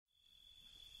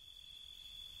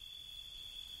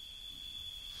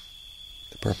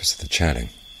purpose of the chanting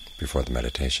before the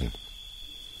meditation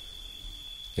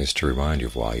is to remind you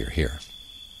of why you're here.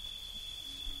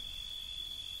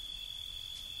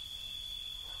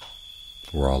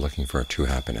 We're all looking for a true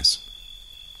happiness,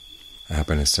 a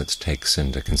happiness that takes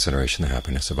into consideration the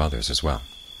happiness of others as well,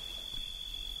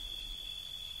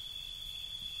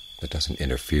 that doesn't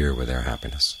interfere with their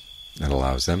happiness, and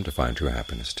allows them to find true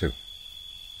happiness too.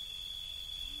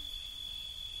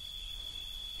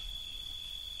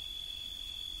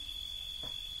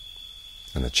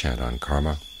 And the chant on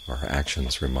karma, or our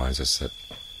actions, reminds us that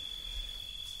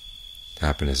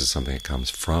happiness is something that comes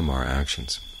from our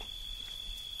actions.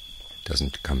 It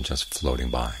doesn't come just floating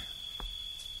by.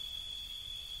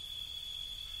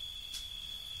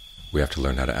 We have to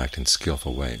learn how to act in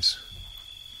skillful ways.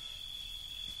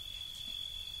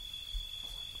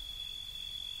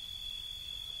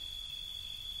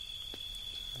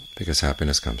 Because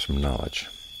happiness comes from knowledge.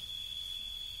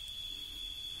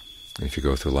 And if you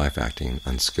go through life acting in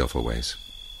unskillful ways,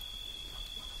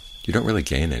 you don't really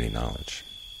gain any knowledge.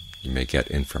 You may get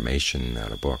information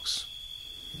out of books,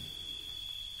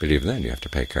 but even then you have to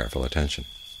pay careful attention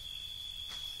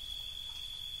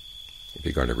if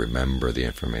you're going to remember the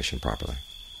information properly.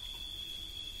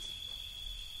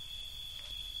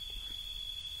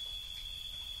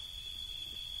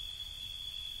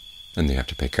 And you have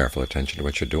to pay careful attention to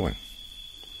what you're doing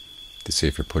to see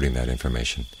if you're putting that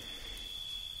information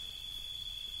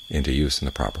into use in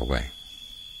the proper way.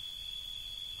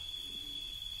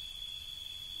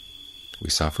 We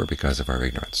suffer because of our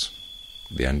ignorance.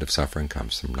 The end of suffering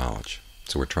comes from knowledge.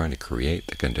 So we're trying to create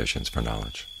the conditions for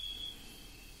knowledge.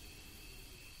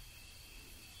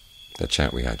 The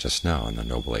chant we had just now on the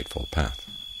Noble Eightfold Path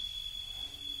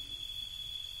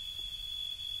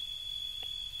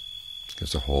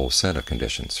gives a whole set of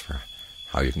conditions for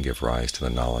how you can give rise to the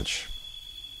knowledge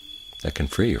that can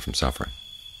free you from suffering.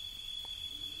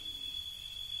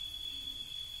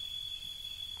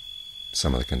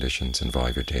 Some of the conditions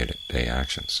involve your day-to-day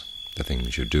actions, the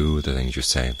things you do, the things you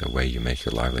say, the way you make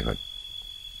your livelihood.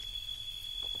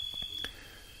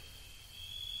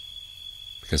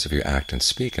 Because if you act and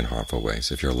speak in harmful ways,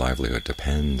 if your livelihood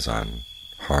depends on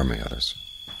harming others,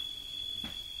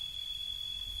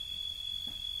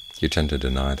 you tend to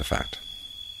deny the fact.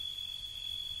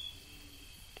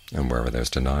 And wherever there's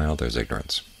denial, there's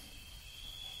ignorance.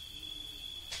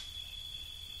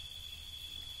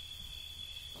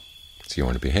 So you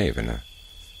want to behave in a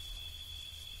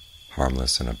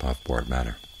harmless and above-board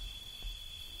manner.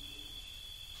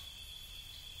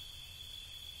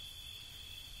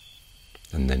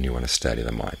 And then you want to steady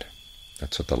the mind.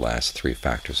 That's what the last three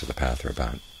factors of the path are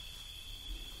about.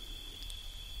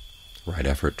 Right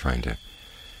effort, trying to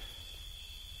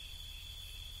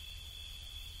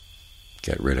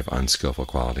get rid of unskillful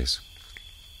qualities,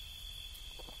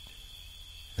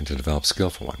 and to develop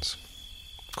skillful ones.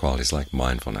 Qualities like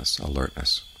mindfulness,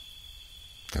 alertness.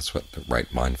 That's what the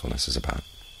right mindfulness is about.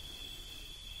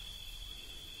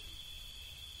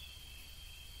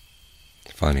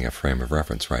 Finding a frame of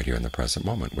reference right here in the present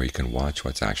moment where you can watch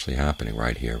what's actually happening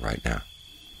right here, right now.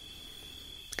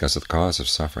 Because the cause of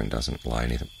suffering doesn't lie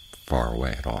anything far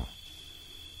away at all.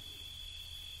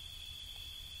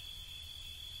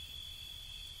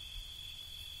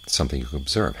 It's something you can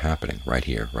observe happening right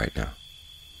here, right now.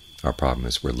 Our problem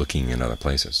is we're looking in other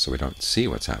places, so we don't see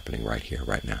what's happening right here,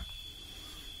 right now.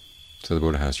 So the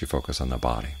Buddha has you focus on the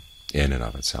body, in and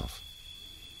of itself.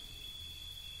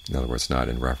 In other words, not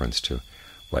in reference to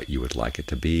what you would like it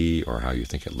to be, or how you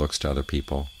think it looks to other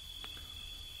people,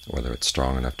 or whether it's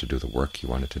strong enough to do the work you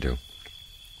want it to do.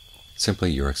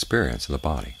 Simply your experience of the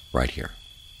body, right here,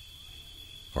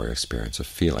 or your experience of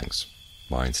feelings,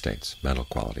 mind states, mental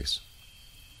qualities,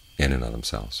 in and of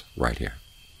themselves, right here.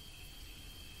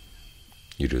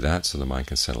 You do that so the mind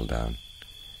can settle down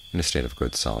in a state of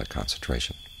good, solid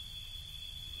concentration.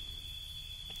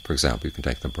 For example, you can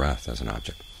take the breath as an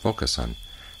object. Focus on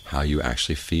how you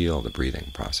actually feel the breathing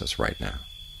process right now.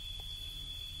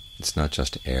 It's not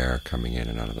just air coming in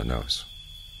and out of the nose.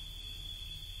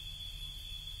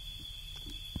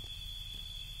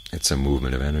 It's a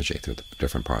movement of energy through the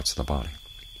different parts of the body.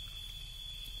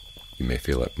 You may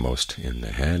feel it most in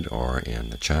the head, or in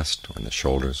the chest, or in the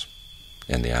shoulders,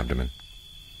 and the abdomen.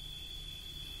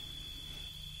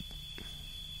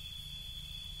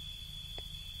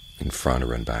 In front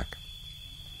or in back.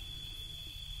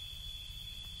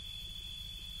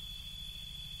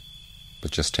 But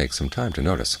just take some time to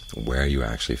notice where you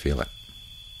actually feel it.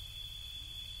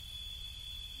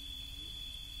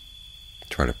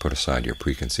 Try to put aside your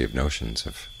preconceived notions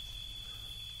of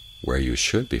where you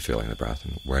should be feeling the breath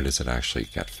and where does it actually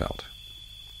get felt.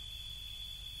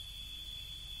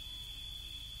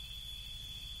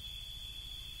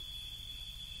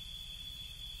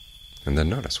 And then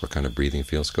notice what kind of breathing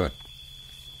feels good.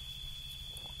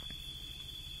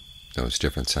 Those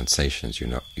different sensations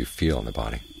you feel in the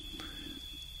body.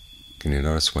 Can you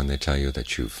notice when they tell you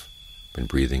that you've been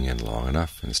breathing in long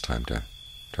enough and it's time to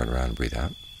turn around and breathe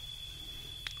out?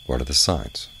 What are the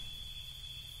signs?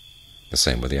 The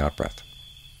same with the out-breath.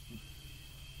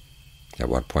 At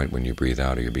what point when you breathe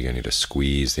out are you beginning to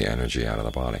squeeze the energy out of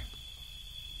the body?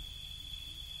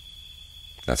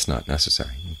 That's not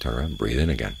necessary. You can turn around and breathe in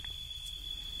again.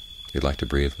 You'd like to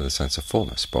breathe with a sense of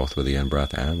fullness, both with the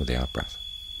in-breath and with the out-breath.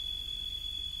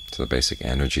 So the basic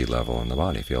energy level in the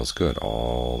body feels good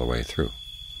all the way through.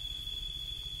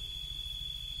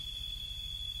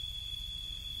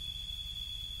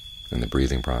 And the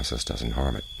breathing process doesn't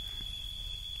harm it.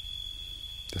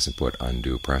 Doesn't put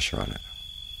undue pressure on it.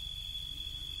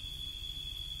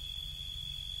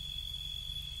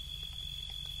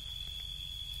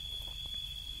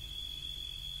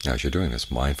 Now, as you're doing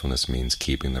this, mindfulness means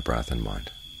keeping the breath in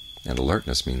mind. And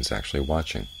alertness means actually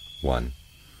watching, 1,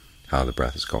 how the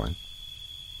breath is going,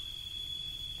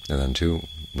 and then 2,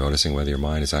 noticing whether your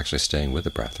mind is actually staying with the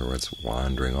breath or it's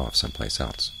wandering off someplace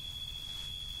else.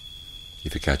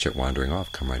 If you catch it wandering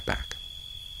off, come right back.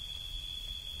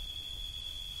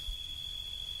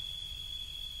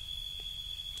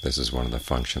 This is one of the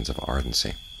functions of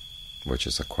ardency, which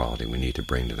is a quality we need to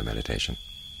bring to the meditation.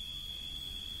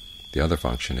 The other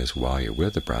function is, while you're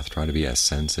with the breath, try to be as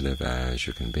sensitive as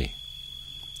you can be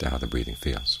to how the breathing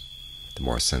feels. The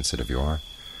more sensitive you are,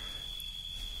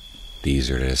 the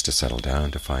easier it is to settle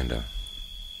down, to find a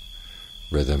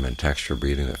rhythm and texture of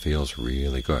breathing that feels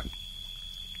really good.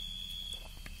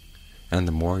 And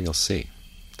the more you'll see,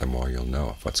 the more you'll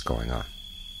know of what's going on.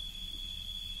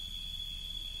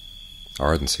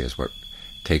 Ardency is what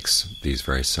takes these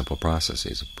very simple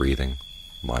processes of breathing,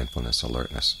 mindfulness,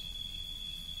 alertness,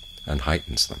 and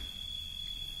heightens them,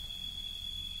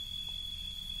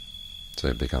 so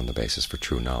they become the basis for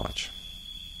true knowledge.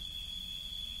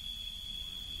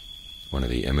 One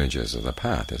of the images of the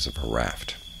path is of a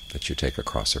raft that you take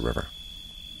across a river.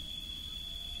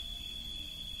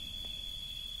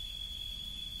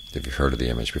 If you've heard of the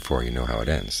image before, you know how it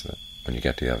ends. That when you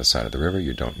get to the other side of the river,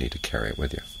 you don't need to carry it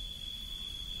with you.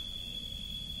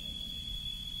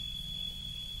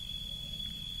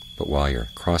 But while you're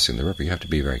crossing the river, you have to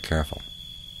be very careful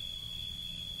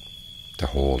to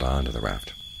hold on to the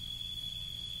raft.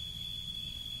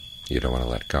 You don't want to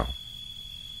let go.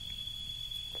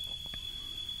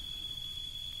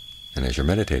 And as you're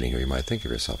meditating here, you might think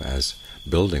of yourself as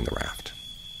building the raft.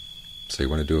 So you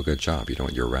want to do a good job. You don't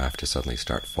want your raft to suddenly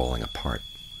start falling apart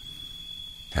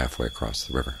halfway across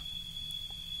the river.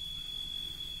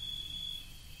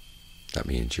 That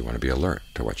means you want to be alert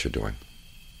to what you're doing,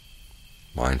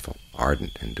 mindful,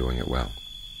 ardent, and doing it well.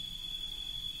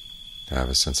 Have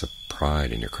a sense of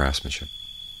pride in your craftsmanship.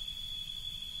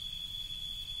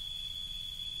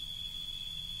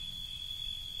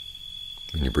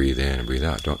 When you breathe in and breathe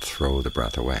out, don't throw the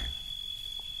breath away.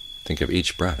 Think of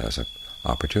each breath as an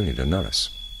opportunity to notice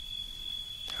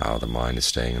how the mind is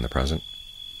staying in the present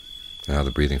and how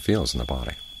the breathing feels in the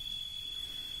body.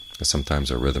 Because sometimes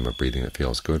a rhythm of breathing that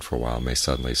feels good for a while may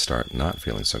suddenly start not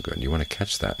feeling so good, and you want to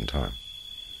catch that in time.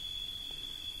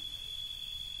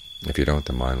 If you don't,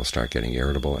 the mind will start getting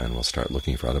irritable and will start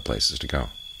looking for other places to go.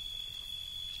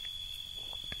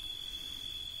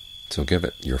 So give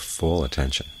it your full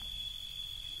attention,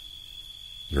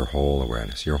 your whole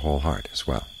awareness, your whole heart as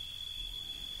well.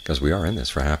 Because we are in this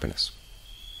for happiness.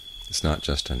 It's not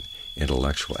just an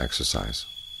intellectual exercise.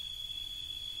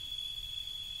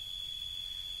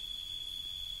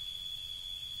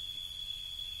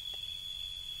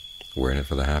 We're in it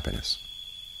for the happiness,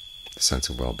 the sense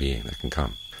of well-being that can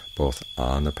come, both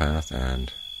on the path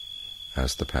and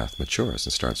as the path matures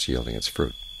and starts yielding its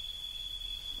fruit.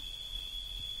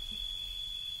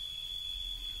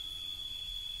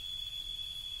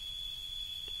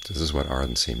 This is what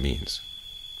ardency means,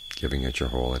 giving it your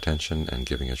whole attention and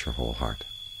giving it your whole heart.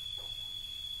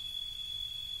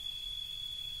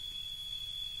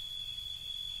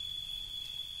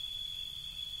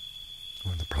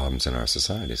 One of the problems in our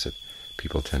society is that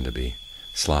people tend to be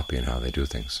sloppy in how they do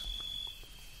things.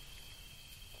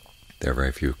 There are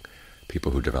very few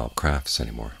people who develop crafts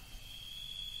anymore.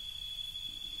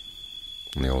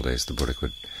 In the old days, the Buddha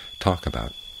would talk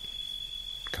about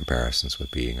comparisons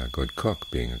with being a good cook,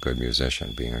 being a good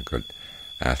musician, being a good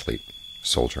athlete,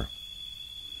 soldier,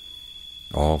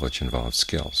 all of which involve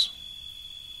skills.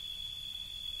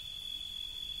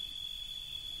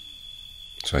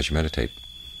 So as you meditate,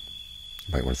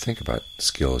 you might want to think about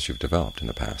skills you've developed in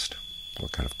the past,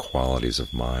 what kind of qualities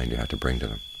of mind you had to bring to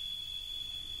them.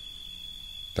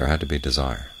 there had to be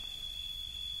desire,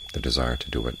 the desire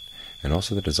to do it, and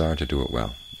also the desire to do it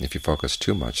well. If you focus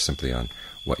too much simply on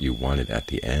what you wanted at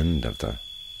the end of the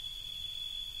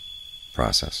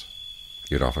process,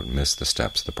 you'd often miss the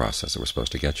steps of the process that were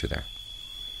supposed to get you there.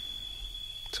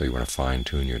 So you want to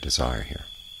fine-tune your desire here.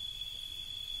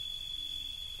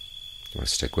 You want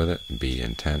to stick with it, and be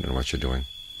intent on what you're doing,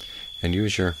 and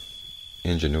use your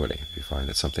ingenuity. If you find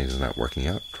that something is not working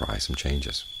out, try some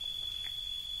changes.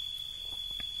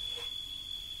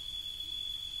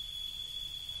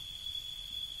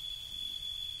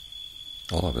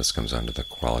 All of this comes under the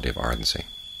quality of ardency,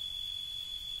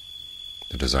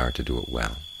 the desire to do it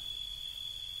well.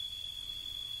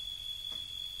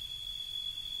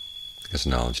 Because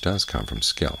knowledge does come from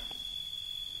skill.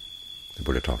 The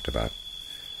Buddha talked about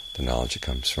the knowledge that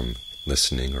comes from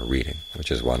listening or reading, which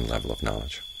is one level of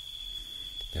knowledge.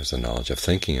 There's the knowledge of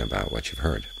thinking about what you've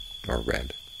heard or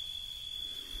read.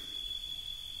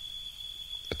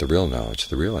 But the real knowledge,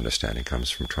 the real understanding, comes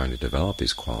from trying to develop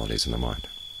these qualities in the mind.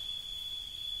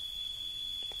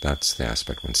 That's the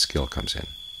aspect when skill comes in,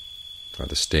 or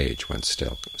the stage when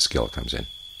skill comes in.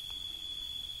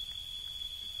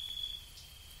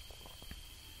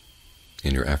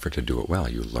 In your effort to do it well,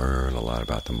 you learn a lot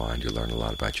about the mind, you learn a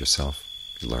lot about yourself,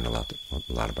 you learn a lot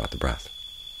about the breath.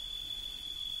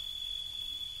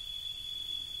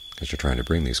 Because you're trying to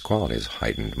bring these qualities,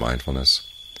 heightened mindfulness,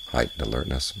 heightened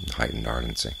alertness, and heightened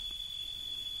ardency.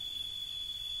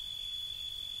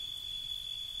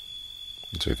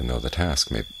 And so even though the task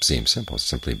may seem simple,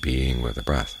 simply being with the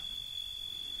breath,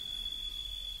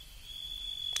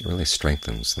 it really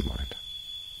strengthens the mind.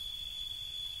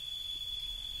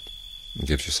 It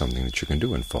gives you something that you can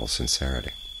do in full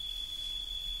sincerity.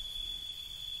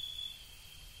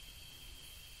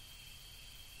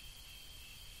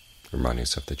 Remind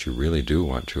yourself that you really do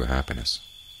want true happiness.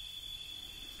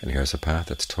 And here's a path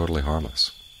that's totally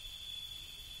harmless.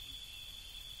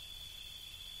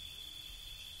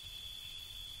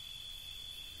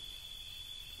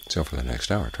 So for the next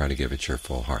hour, try to give it your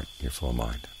full heart, your full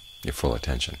mind, your full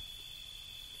attention.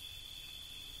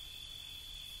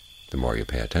 The more you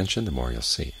pay attention, the more you'll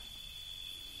see.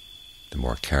 The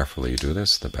more carefully you do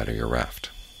this, the better your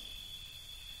raft.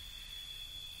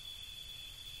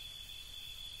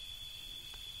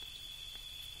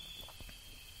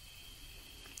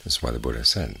 This is why the Buddha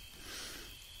said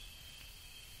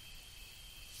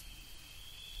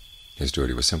his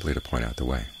duty was simply to point out the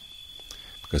way,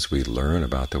 because we learn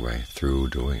about the way through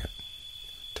doing it,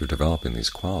 through developing these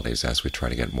qualities as we try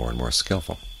to get more and more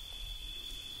skillful.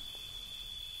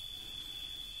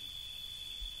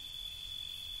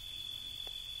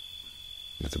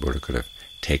 If the Buddha could have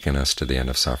taken us to the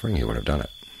end of suffering, he would have done it.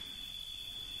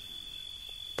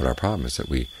 But our problem is that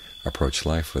we approach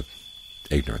life with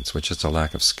ignorance, which is a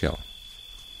lack of skill.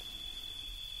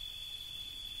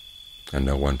 And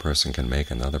no one person can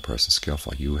make another person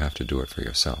skillful. You have to do it for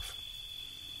yourself,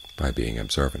 by being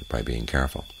observant, by being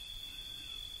careful.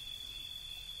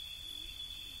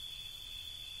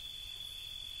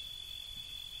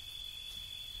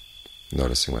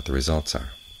 Noticing what the results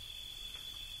are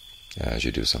as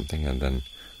you do something, and then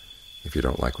if you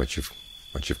don't like what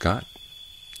you've got,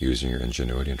 using your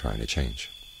ingenuity and trying to change.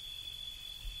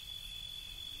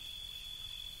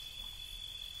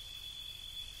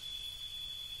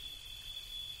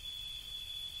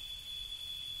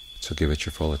 So give it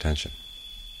your full attention,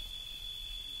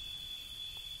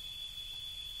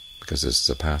 because this is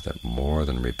a path that more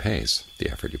than repays the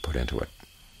effort you put into it.